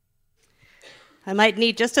I might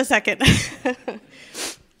need just a second.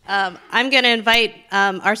 I'm going to invite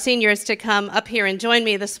our seniors to come up here and join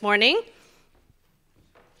me this morning.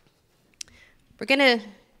 We're going to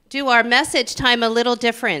do our message time a little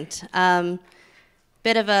different.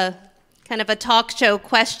 Bit of a kind of a talk show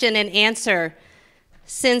question and answer,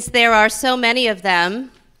 since there are so many of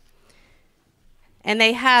them and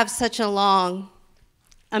they have such a long,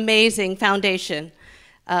 amazing foundation.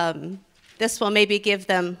 This will maybe give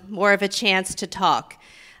them more of a chance to talk.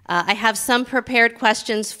 I have some prepared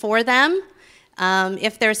questions for them.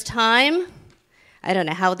 If there's time, I don't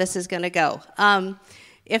know how this is going to go.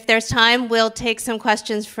 If there's time, we'll take some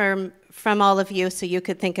questions from all of you so you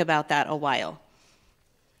could think about that a while.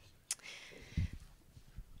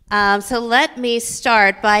 So let me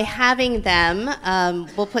start by having them,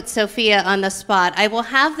 we'll put Sophia on the spot. I will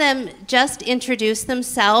have them just introduce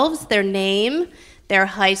themselves, their name, their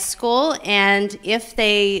high school, and if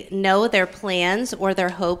they know their plans or their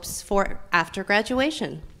hopes for after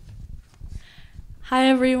graduation. Hi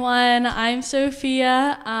everyone, I'm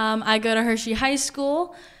Sophia. I go to Hershey High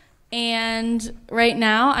School, and right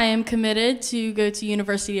now I am committed to go to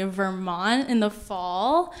University of Vermont in the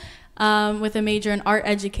fall with a major in art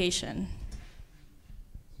education.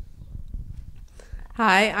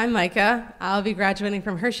 Hi, I'm Micah. I'll be graduating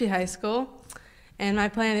from Hershey High School, and my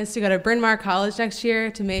plan is to go to Bryn Mawr College next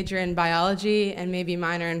year to major in biology and maybe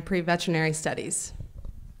minor in pre-veterinary studies.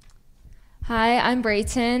 Hi, I'm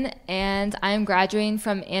Brayton, and I'm graduating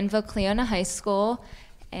from Annville Cleona High School,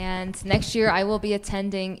 and next year I will be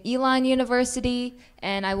attending Elon University,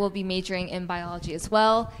 and I will be majoring in biology as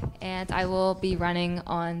well, and I will be running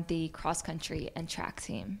on the cross-country and track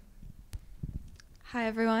team. Hi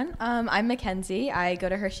everyone, I'm Mackenzie. I go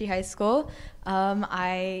to Hershey High School.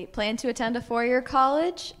 I plan to attend a four-year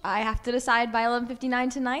college. I have to decide by 11:59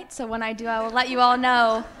 tonight, so when I do, I will let you all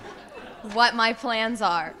know what my plans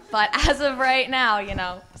are. But as of right now, you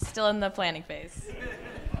know, still in the planning phase.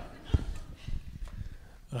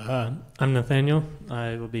 I'm Nathaniel.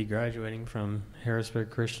 I will be graduating from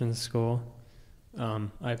Harrisburg Christian School.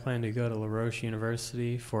 I plan to go to LaRoche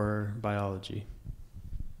University for biology.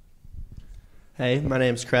 Hey, my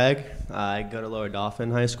name's Craig. I go to Lower Dauphin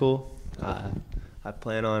High School. I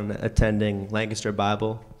plan on attending Lancaster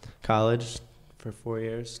Bible College for 4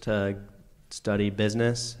 years to study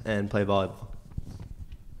business and play volleyball.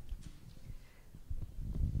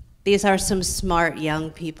 These are some smart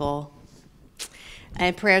young people.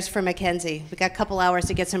 And prayers for Mackenzie. We got a couple hours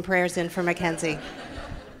to get some prayers in for Mackenzie.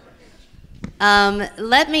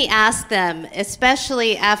 Let me ask them,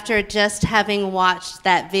 especially after just having watched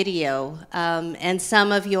that video and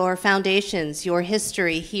some of your foundations, your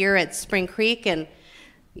history here at Spring Creek, and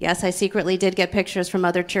yes, I secretly did get pictures from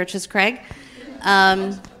other churches, Craig.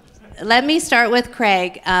 Let me start with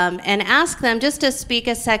Craig and ask them just to speak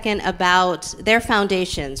a second about their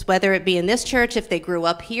foundations, whether it be in this church, if they grew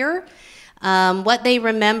up here, what they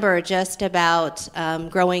remember just about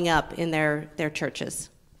growing up in their churches.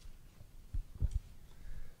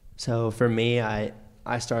 So for me, I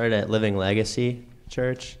started at Living Legacy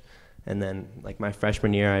Church, and then like my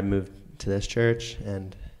freshman year, I moved to this church,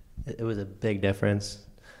 and it was a big difference.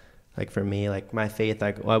 Like for me, like my faith,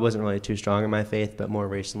 I wasn't really too strong in my faith, but more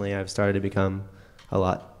recently I've started to become a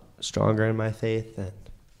lot stronger in my faith, and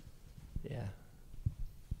yeah.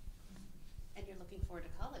 And you're looking forward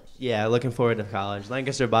to college? Yeah, looking forward to college.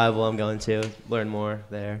 Lancaster Bible, I'm going to learn more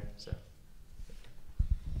there. So.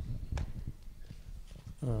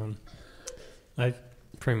 I've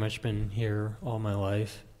pretty much been here all my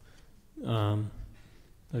life. I've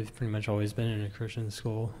pretty much always been in a Christian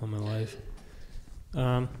school all my life.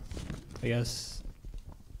 I guess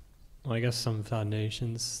some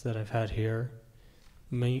foundations that I've had here,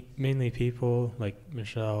 mainly people like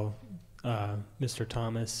Michelle, Mr.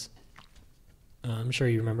 Thomas. I'm sure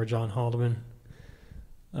you remember John Haldeman.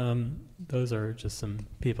 Those are just some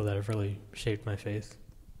people that have really shaped my faith.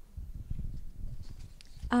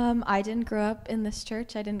 I didn't grow up in this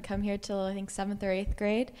church. I didn't come here till I think 7th or 8th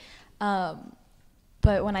grade.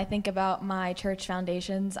 But when I think about my church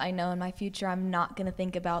foundations, I know in my future I'm not going to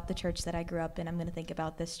think about the church that I grew up in. I'm going to think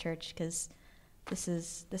about this church because this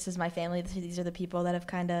is my family. These are the people that have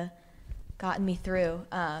kind of gotten me through.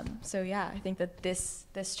 So yeah, I think that this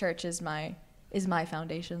church is my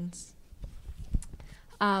foundations.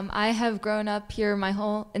 I have grown up here my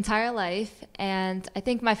whole entire life, and I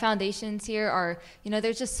think my foundations here are,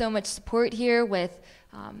 there's just so much support here with,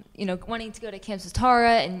 wanting to go to Camp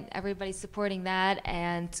Zatara, and everybody's supporting that,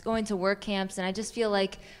 and going to work camps, and I just feel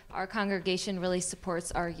like our congregation really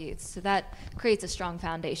supports our youth, so that creates a strong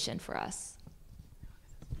foundation for us.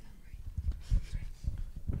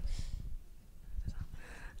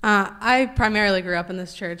 I primarily grew up in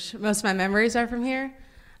this church. Most of my memories are from here.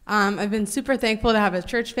 I've been super thankful to have a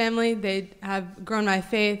church family. They have grown my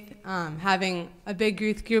faith. Having a big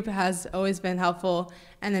youth group has always been helpful,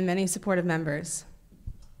 and then many supportive members.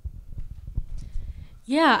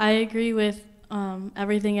 Yeah, I agree with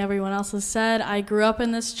everything everyone else has said. I grew up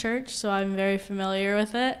in this church, so I'm very familiar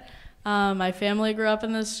with it. My family grew up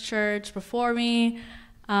in this church before me,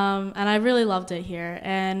 and I really loved it here.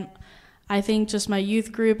 And I think just my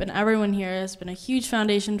youth group and everyone here has been a huge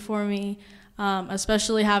foundation for me,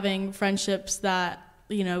 especially having friendships that,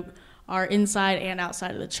 are inside and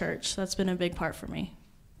outside of the church. That's been a big part for me.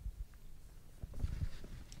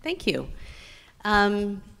 Thank you.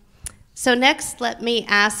 So next, let me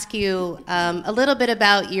ask you a little bit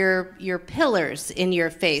about your pillars in your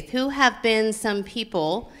faith. Who have been some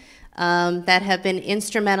people that have been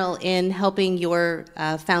instrumental in helping your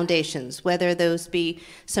foundations, whether those be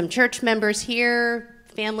some church members here,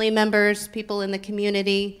 family members, people in the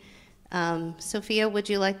community? Sophia, would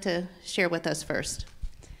you like to share with us first?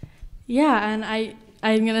 Yeah, and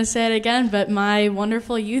I'm going to say it again, but my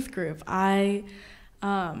wonderful youth group. I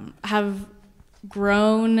have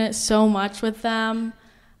grown so much with them,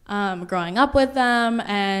 growing up with them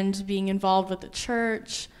and being involved with the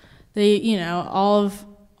church. They,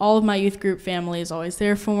 all of my youth group family is always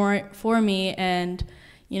there for me and,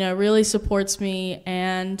 really supports me,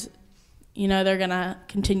 and, they're going to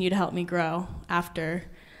continue to help me grow after,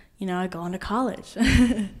 I go on to college.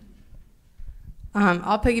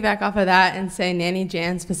 I'll piggyback off of that and say Nanny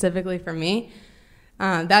Jan specifically for me.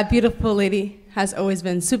 That beautiful lady has always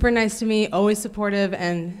been super nice to me, always supportive,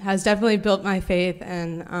 and has definitely built my faith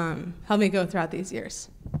and helped me go throughout these years.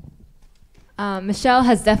 Michelle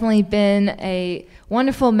has definitely been a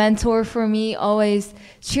wonderful mentor for me, always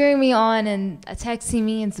cheering me on and texting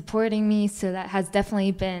me and supporting me, so that has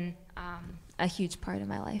definitely been a huge part of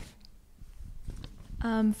my life.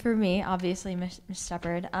 For me, obviously, Miss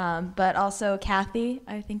Shepard, but also Kathy.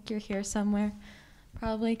 I think you're here somewhere.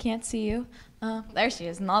 Probably can't see you. There she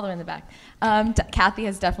is, and all the way in the back. Kathy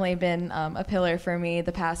has definitely been a pillar for me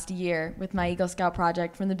the past year with my Eagle Scout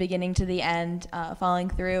project from the beginning to the end, following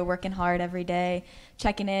through, working hard every day,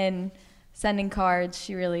 checking in, sending cards.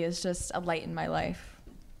 She really is just a light in my life.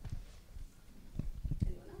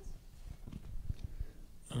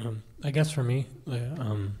 I guess for me,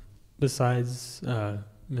 besides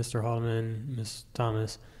Mr. Haldeman, Ms.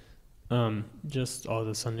 Thomas, just all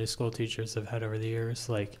the Sunday school teachers I've had over the years,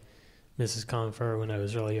 like Mrs. Confer when I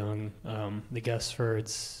was really young, the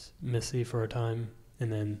Guestfords, Missy for a time,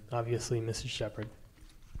 and then obviously Mrs. Shepard.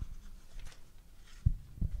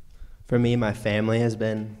 For me, my family has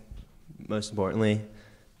been, most importantly,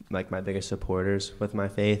 like my biggest supporters with my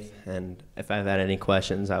faith, and if I've had any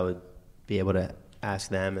questions, I would be able to ask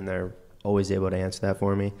them, and they're always able to answer that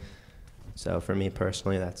for me. So for me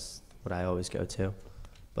personally, that's what I always go to.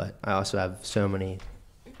 But I also have so many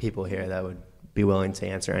people here that would be willing to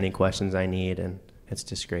answer any questions I need, and it's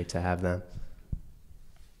just great to have them.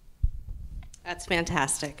 That's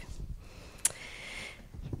fantastic.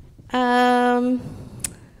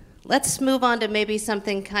 Let's move on to maybe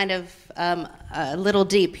something kind of a little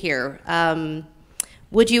deep here.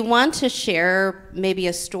 Would you want to share maybe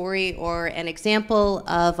a story or an example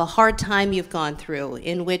of a hard time you've gone through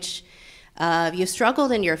in which you've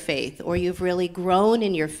struggled in your faith, or you've really grown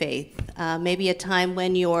in your faith? Maybe a time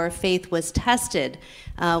when your faith was tested.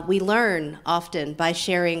 We learn often by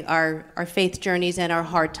sharing our faith journeys and our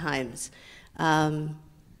hard times.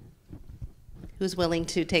 Who's willing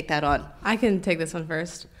to take that on? I can take this one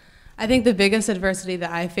first. I think the biggest adversity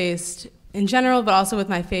that I faced in general, but also with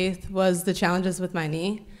my faith, was the challenges with my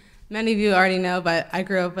knee. Many of you already know, but I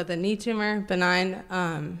grew up with a knee tumor, benign,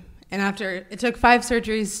 and after it took 5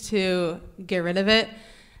 surgeries to get rid of it.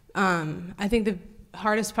 I think the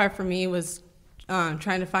hardest part for me was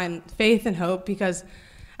trying to find faith and hope, because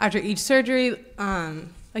after each surgery,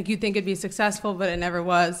 like you'd think it'd be successful, but it never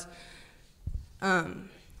was.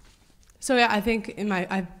 So yeah, I think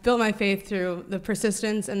I built my faith through the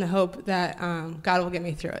persistence and the hope that God will get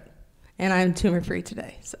me through it. And I'm tumor-free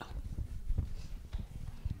today, so.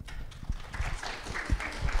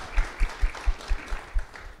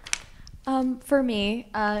 For me,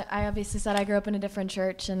 I obviously said I grew up in a different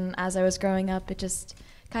church, and as I was growing up, it just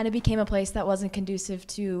kind of became a place that wasn't conducive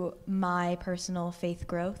to my personal faith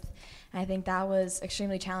growth. And I think that was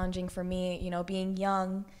extremely challenging for me. You know, being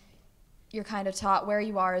young, you're kind of taught where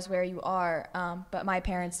you are is where you are. But my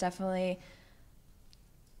parents definitely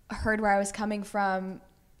heard where I was coming from,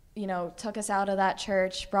 you know, took us out of that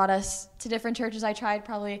church, brought us to different churches. I tried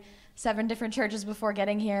probably 7 different churches before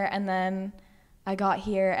getting here, and then I got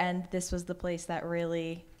here, and this was the place that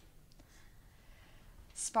really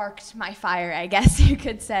sparked my fire, I guess you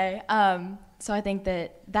could say. So I think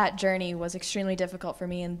that journey was extremely difficult for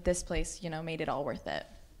me, and this place, made it all worth it.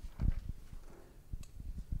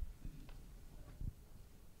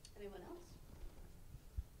 Anyone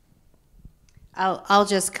else? I'll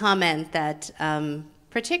just comment that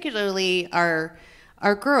particularly our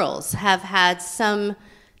girls have had some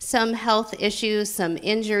health issues, some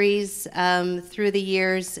injuries through the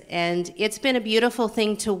years, and it's been a beautiful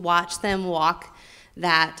thing to watch them walk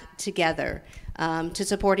that together, to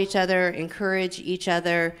support each other, encourage each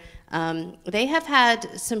other. They have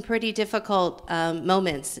had some pretty difficult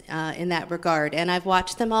moments in that regard, and I've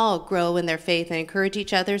watched them all grow in their faith and encourage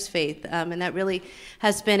each other's faith, and that really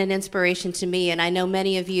has been an inspiration to me, and I know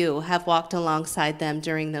many of you have walked alongside them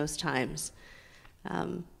during those times.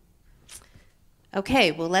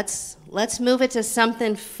 Okay, well, let's move it to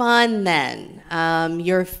something fun then.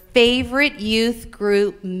 Your favorite youth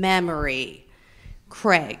group memory.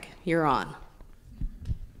 Craig, you're on.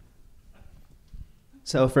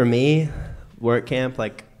 So for me, work camp,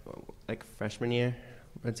 like freshman year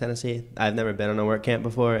in Tennessee, I've never been on a work camp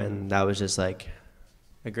before, and that was just like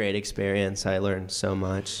a great experience. I learned so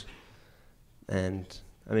much, and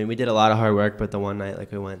I mean, we did a lot of hard work, but the one night,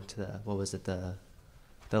 like we went to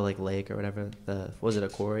the like lake or whatever, was it a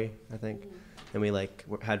quarry, I think, and we like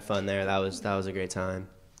had fun there. That was a great time,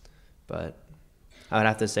 but I would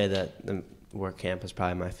have to say that the work camp was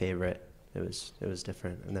probably my favorite. It was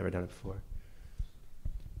different. I've never done it before.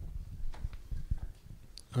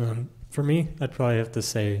 For me, I'd probably have to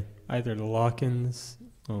say either the lock-ins,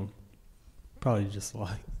 probably the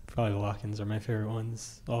lock-ins are my favorite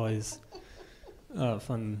ones. Always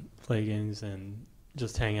fun play games and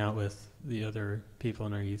just hang out with the other people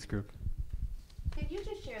in our youth group. Could you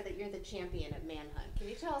just share that you're the champion at Manhunt? Can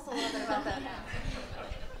you tell us a little bit about that?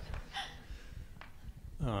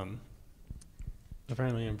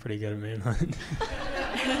 Apparently I'm pretty good at Manhunt.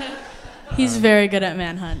 He's very good at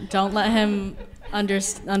Manhunt. Don't let him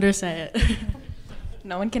undersay it.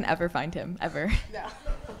 No one can ever find him, ever. No.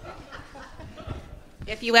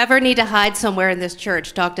 If you ever need to hide somewhere in this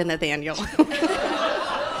church, talk to Nathaniel.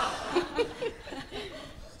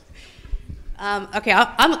 Okay,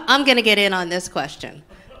 I'm going to get in on this question.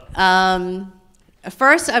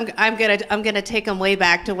 First, I'm gonna take them way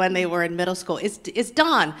back to when they were in middle school. It's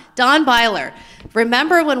Don Byler.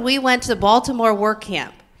 Remember when we went to Baltimore work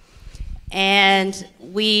camp, and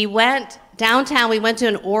we went downtown? We went to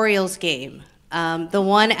an Orioles game the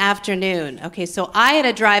one afternoon. Okay, so I had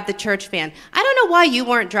to drive the church van. I don't know why you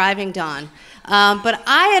weren't driving, Don, but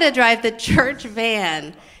I had to drive the church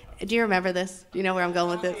van. Do you remember this? Do you know where I'm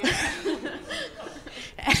going with this?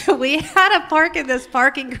 We had to park in this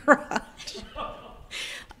parking garage.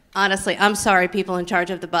 Honestly, I'm sorry, people in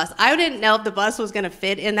charge of the bus. I didn't know if the bus was going to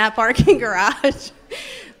fit in that parking garage.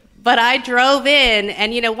 But I drove in,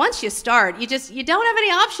 and once you start, you don't have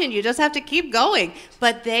any option. You just have to keep going.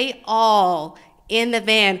 But they all in the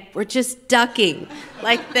van were just ducking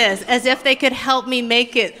like this, as if they could help me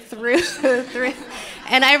make it through.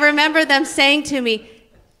 And I remember them saying to me,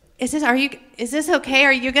 is this okay?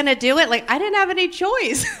 Are you going to do it? Like, I didn't have any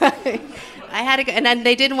choice. I had to go, and then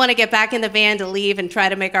they didn't want to get back in the van to leave and try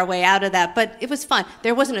to make our way out of that, but it was fun.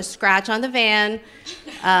 There wasn't a scratch on the van.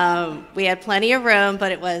 We had plenty of room,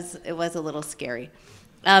 but it was a little scary.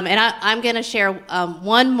 And I'm going to share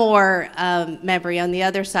one more memory on the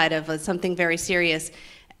other side of something very serious.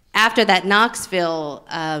 After that Knoxville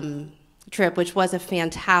trip, which was a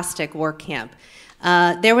fantastic work camp,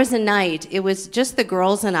 there was a night, it was just the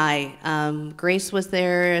girls and I. Grace was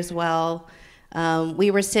there as well.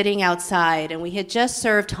 We were sitting outside, and we had just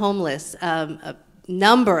served homeless, a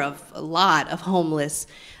lot of homeless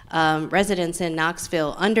residents in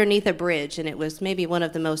Knoxville underneath a bridge, and it was maybe one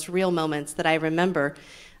of the most real moments that I remember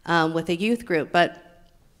with a youth group. But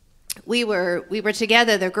we were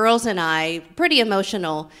together, the girls and I, pretty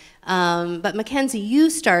emotional. But Mackenzie, you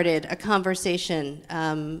started a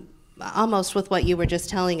conversation almost with what you were just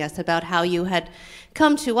telling us about how you had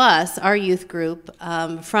come to us, our youth group,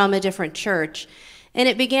 from a different church. And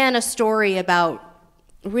it began a story about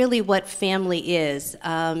really what family is,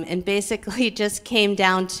 and basically just came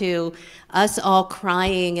down to us all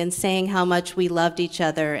crying and saying how much we loved each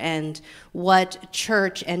other and what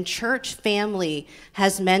church and church family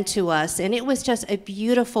has meant to us. And it was just a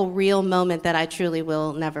beautiful, real moment that I truly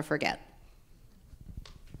will never forget.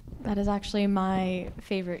 That is actually my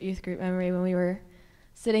favorite youth group memory. When we were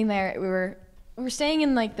sitting there, we were staying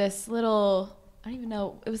in like this little, I don't even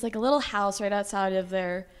know, it was like a little house right outside of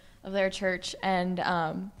their church, and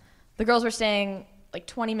the girls were staying like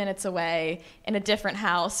 20 minutes away in a different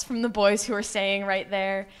house from the boys who were staying right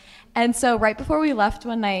there. And so right before we left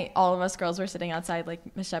one night, all of us girls were sitting outside,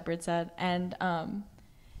 like Miss Shepherd said, and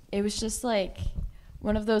it was just like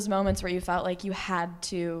one of those moments where you felt like you had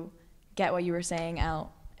to get what you were saying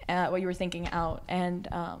out, what you were thinking out, and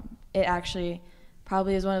it actually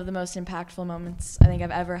probably is one of the most impactful moments I think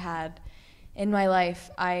I've ever had in my life.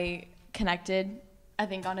 I connected, I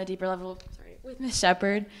think, on a deeper level with Miss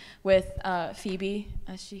Shepherd, with Phoebe.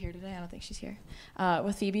 Is she here today? I don't think she's here.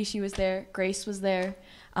 With Phoebe, she was there. Grace was there.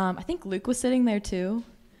 I think Luke was sitting there too.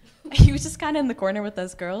 He was just kind of in the corner with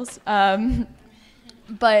us girls.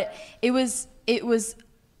 But it was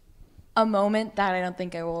a moment that I don't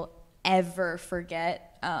think I will ever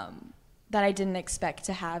forget, that I didn't expect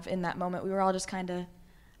to have in that moment. We were all just kind of,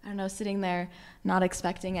 I don't know, sitting there not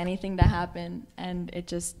expecting anything to happen, and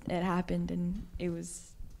it happened, and it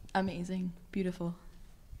was amazing, beautiful.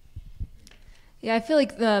 Yeah, I feel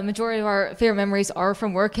like the majority of our favorite memories are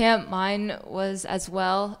from work camp. Mine was as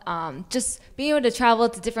well. Just being able to travel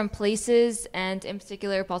to different places, and in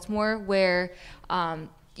particular Baltimore, where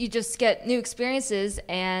you just get new experiences,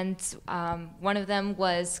 and one of them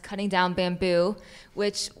was cutting down bamboo,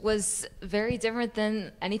 which was very different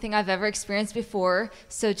than anything I've ever experienced before.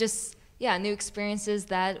 So just, yeah, new experiences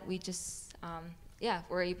that we just,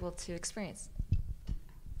 were able to experience.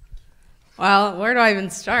 Well, where do I even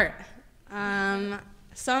start?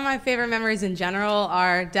 Some of my favorite memories in general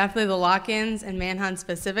are definitely the lock-ins and Manhunt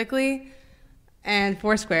specifically, and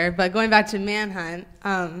Foursquare. But going back to Manhunt,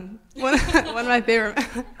 one of my favorite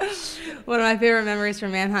memories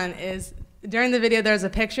from Manhunt is during the video there was a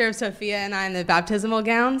picture of Sophia and I in the baptismal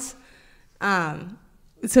gowns.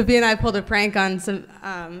 Sophia and I pulled a prank on some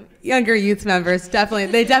younger youth members.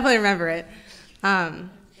 They definitely remember it.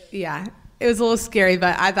 Yeah, it was a little scary,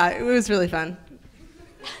 but I thought it was really fun.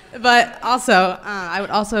 But also, I would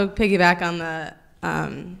also piggyback on the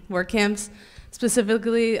work camps,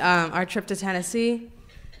 specifically our trip to Tennessee.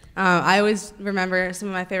 I always remember some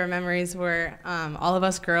of my favorite memories were all of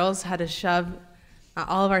us girls had to shove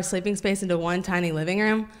all of our sleeping space into one tiny living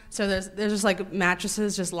room. So there's just like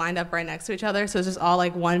mattresses just lined up right next to each other. So it's just all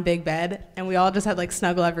like one big bed, and we all just had like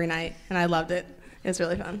snuggle every night, and I loved it. It was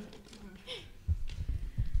really fun.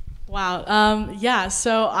 Wow. Yeah.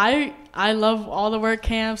 So I love all the work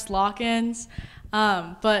camps, lock-ins,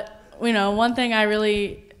 but one thing I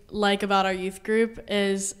really like about our youth group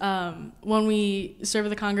is when we serve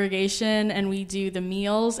the congregation and we do the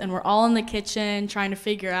meals, and we're all in the kitchen trying to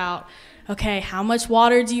figure out, okay, how much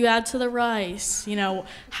water do you add to the rice?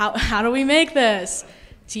 How do we make this?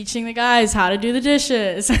 Teaching the guys how to do the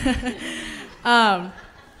dishes. And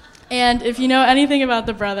if you know anything about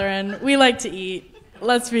the Brethren, we like to eat.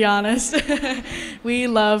 Let's be honest. We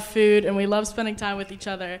love food, and we love spending time with each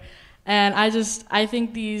other. And I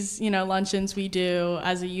think these, luncheons we do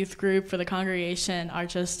as a youth group for the congregation are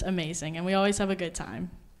just amazing, and we always have a good time.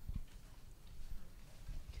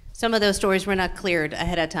 Some of those stories were not cleared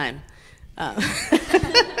ahead of time. But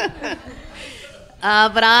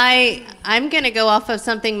I'm going to go off of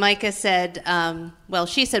something Micah said.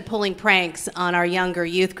 She said pulling pranks on our younger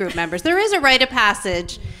youth group members. There is a rite of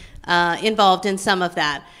passage involved in some of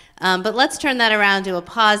that. But let's turn that around to a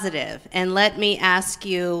positive, and let me ask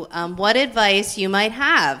you what advice you might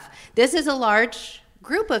have. This is a large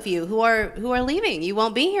group of you who are leaving. You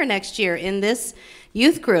won't be here next year in this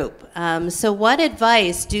youth group. So what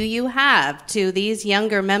advice do you have to these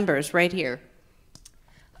younger members right here?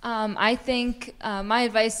 I think my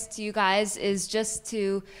advice to you guys is just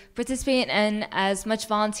to participate in as much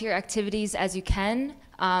volunteer activities as you can.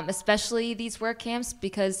 Especially these work camps,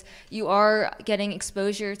 because you are getting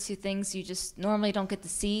exposure to things you just normally don't get to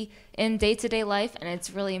see in day-to-day life, and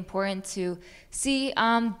it's really important to see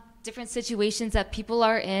different situations that people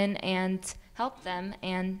are in and help them,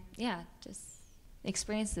 and just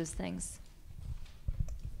experience those things.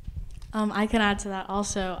 I can add to that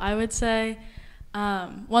also. I would say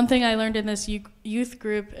one thing I learned in this youth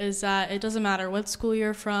group is that it doesn't matter what school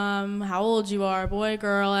you're from, how old you are, boy,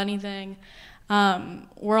 girl, anything.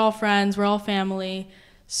 We're all friends, we're all family.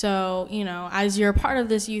 So, as you're a part of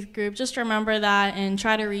this youth group, just remember that and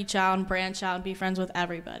try to reach out and branch out and be friends with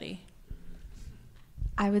everybody.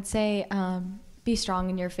 I would say be strong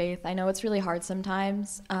in your faith. I know it's really hard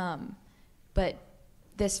sometimes, but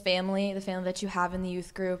this family, the family that you have in the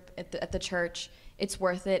youth group at the church, it's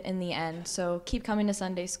worth it in the end. So keep coming to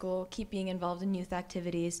Sunday school, keep being involved in youth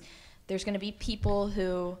activities. There's going to be people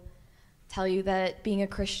who tell you that being a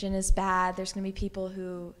Christian is bad. There's going to be people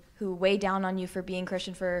who weigh down on you for being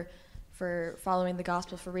Christian, for following the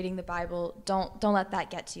gospel, for reading the Bible. Don't let that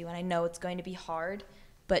get to you. And I know it's going to be hard,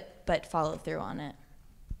 but follow through on it.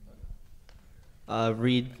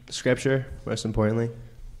 Read scripture, most importantly.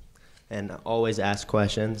 and always ask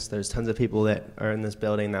questions. There's tons of people that are in this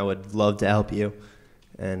building that would love to help you,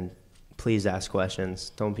 and please ask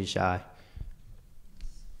questions. Don't be shy.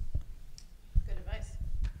 Good advice.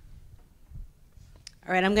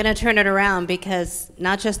 All right, I'm going to turn it around because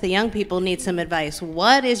not just the young people need some advice.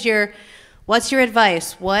 What's your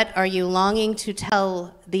advice? What are you longing to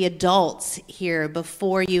tell the adults here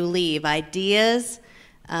before you leave? Ideas,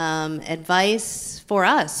 advice for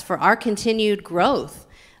us, for our continued growth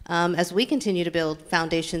as we continue to build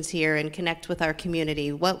foundations here and connect with our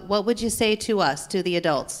community. What would you say to us, to the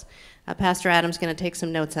adults? Pastor Adam's going to take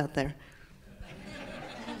some notes out there.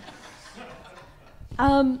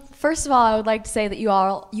 First of all, I would like to say that you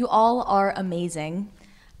all are amazing.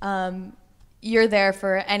 You're there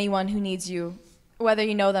for anyone who needs you, whether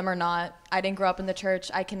you know them or not. I didn't grow up in the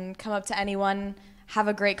church. I can come up to anyone, have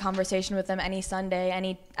a great conversation with them any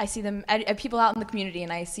Sunday. I see them, people out in the community,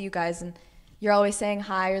 and I see you guys, and you're always saying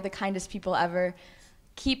hi. You're the kindest people ever.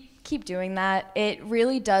 Keep doing that. It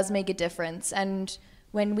really does make a difference. And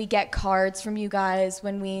when we get cards from you guys,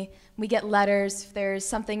 when we get letters, if there's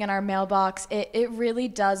something in our mailbox, it really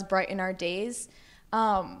does brighten our days.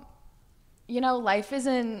 Life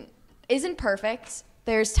isn't perfect.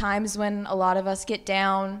 There's times when a lot of us get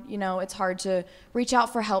down. It's hard to reach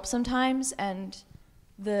out for help sometimes, and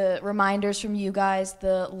the reminders from you guys,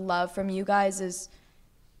 the love from you guys is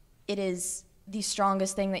the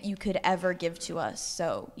strongest thing that you could ever give to us.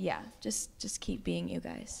 So yeah, just keep being you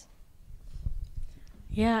guys.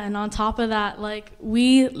 Yeah, and on top of that,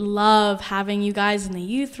 we love having you guys in the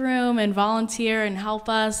youth room and volunteer and help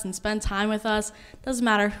us and spend time with us. Doesn't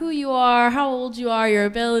matter who you are, how old you are, your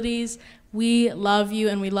abilities. We love you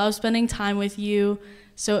and we love spending time with you.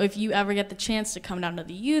 So if you ever get the chance to come down to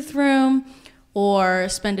the youth room or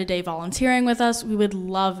spend a day volunteering with us, we would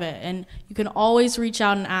love it. And you can always reach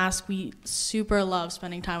out and ask. We super love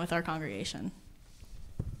spending time with our congregation.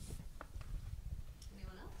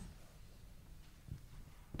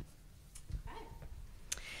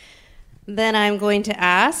 Then I'm going to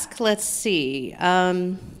ask, let's see,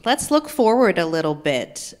 let's look forward a little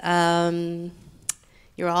bit.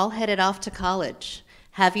 You're all headed off to college.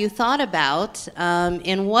 Have you thought about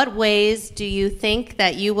in what ways do you think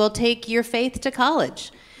that you will take your faith to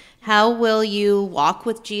college? How will you walk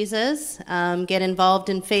with Jesus, get involved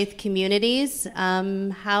in faith communities?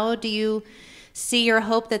 How do you see your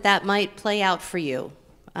hope that might play out for you?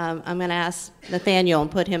 I'm going to ask Nathaniel and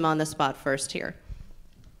put him on the spot first here.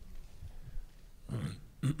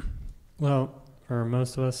 Well, for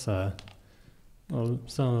most of us, some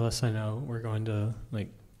of us I know, we're going to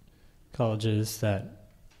colleges that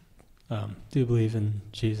do believe in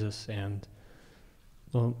Jesus, and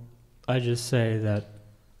I just say that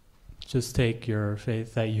just take your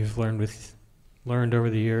faith that you've learned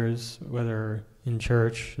over the years, whether in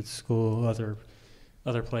church, at school,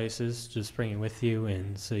 other places, just bring it with you,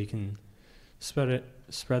 and so you can spread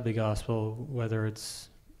the gospel, whether it's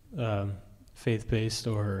faith-based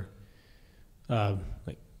or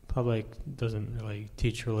public doesn't really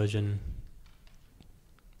teach religion.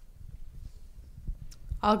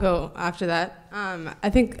 I'll go after that. I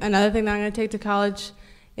think another thing that I'm going to take to college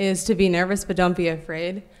is to be nervous, but don't be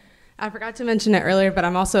afraid. I forgot to mention it earlier, but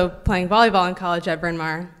I'm also playing volleyball in college at Bryn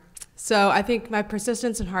Mawr. So I think my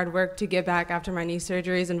persistence and hard work to get back after my knee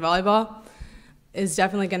surgeries in volleyball is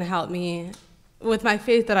definitely going to help me with my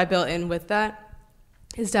faith that I built in with that.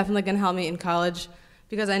 Is definitely going to help me in college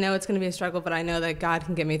because I know it's going to be a struggle, but I know that God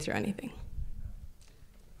can get me through anything.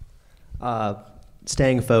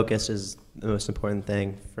 Staying focused is the most important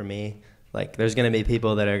thing for me. There's going to be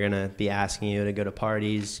people that are going to be asking you to go to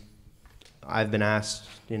parties. I've been asked,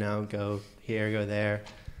 go here, go there.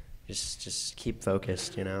 Just keep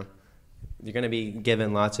focused, You're going to be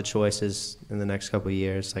given lots of choices in the next couple of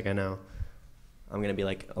years. I know I'm going to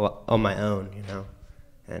be on my own,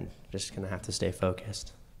 and just going to have to stay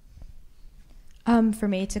focused. For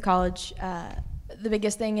me, to college, the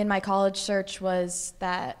biggest thing in my college search was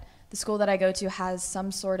that the school that I go to has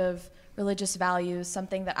some sort of religious values,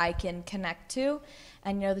 something that I can connect to.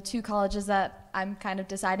 And, the two colleges that I'm kind of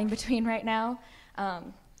deciding between right now,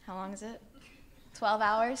 how long is it? 12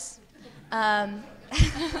 hours?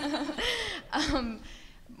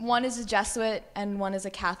 One is a Jesuit and one is a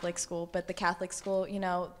Catholic school, but the Catholic school,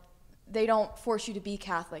 they don't force you to be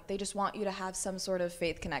Catholic. They just want you to have some sort of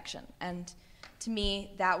faith connection. And to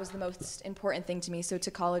me, that was the most important thing to me. So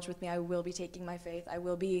to college with me, I will be taking my faith. I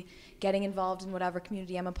will be getting involved in whatever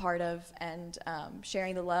community I'm a part of and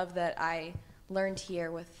sharing the love that I learned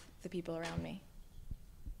here with the people around me.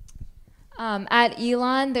 At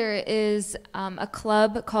Elon, there is a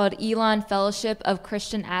club called Elon Fellowship of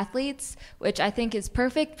Christian Athletes, which I think is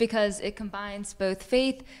perfect because it combines both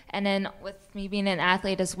faith and then with me being an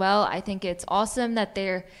athlete as well, I think it's awesome that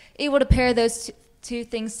they're able to pair those two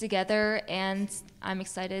things together, and I'm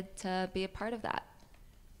excited to be a part of that.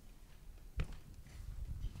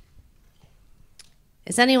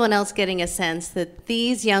 Is anyone else getting a sense that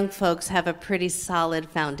these young folks have a pretty solid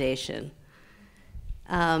foundation?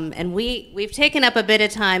 And we've taken up a bit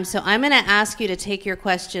of time, so I'm going to ask you to take your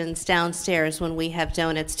questions downstairs when we have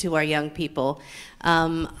donuts to our young people.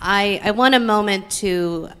 I want a moment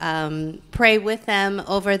to pray with them,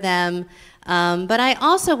 over them, but I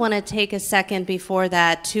also want to take a second before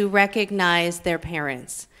that to recognize their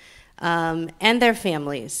parents and their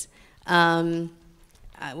families.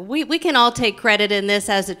 We can all take credit in this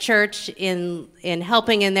as a church in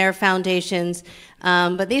helping in their foundations,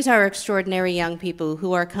 but these are extraordinary young people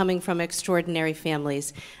who are coming from extraordinary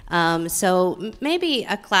families. So maybe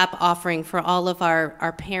a clap offering for all of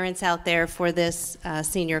our parents out there for this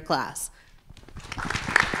senior class.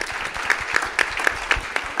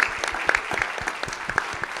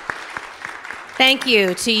 Thank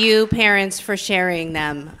you to you parents for sharing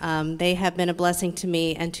them. They have been a blessing to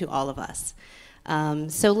me and to all of us.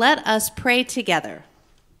 So let us pray together.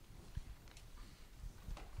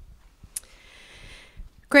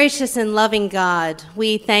 Gracious and loving God,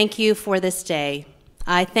 we thank you for this day.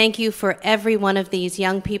 I thank you for every one of these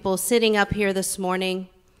young people sitting up here this morning.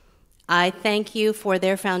 I thank you for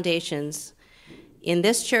their foundations in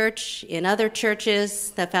this church, in other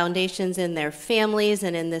churches, the foundations in their families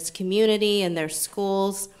and in this community, in their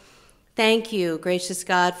schools. Thank you, gracious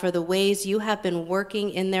God, for the ways you have been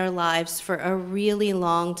working in their lives for a really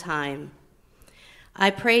long time. I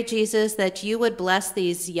pray, Jesus, that you would bless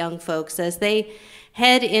these young folks as they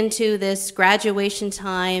head into this graduation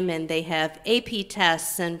time and they have AP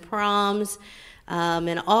tests and proms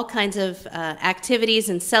and all kinds of activities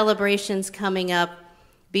and celebrations coming up.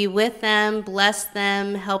 Be with them, bless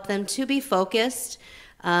them, help them to be focused,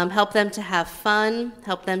 help them to have fun,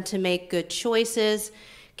 help them to make good choices.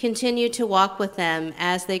 Continue to walk with them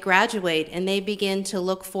as they graduate and they begin to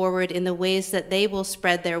look forward in the ways that they will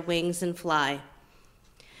spread their wings and fly.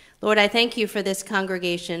 Lord, I thank you for this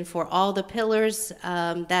congregation, for all the pillars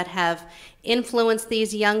that have influenced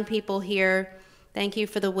these young people here. Thank you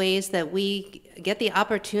for the ways that we get the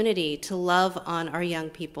opportunity to love on our young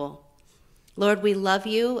people. Lord, we love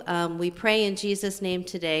you. We pray in Jesus' name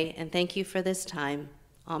today, and thank you for this time.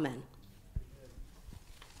 Amen.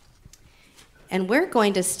 And we're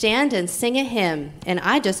going to stand and sing a hymn, and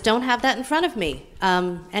I just don't have that in front of me.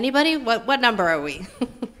 Anybody? What number are we?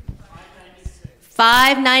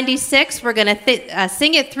 596. We're going to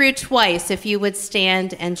sing it through twice, if you would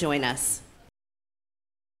stand and join us.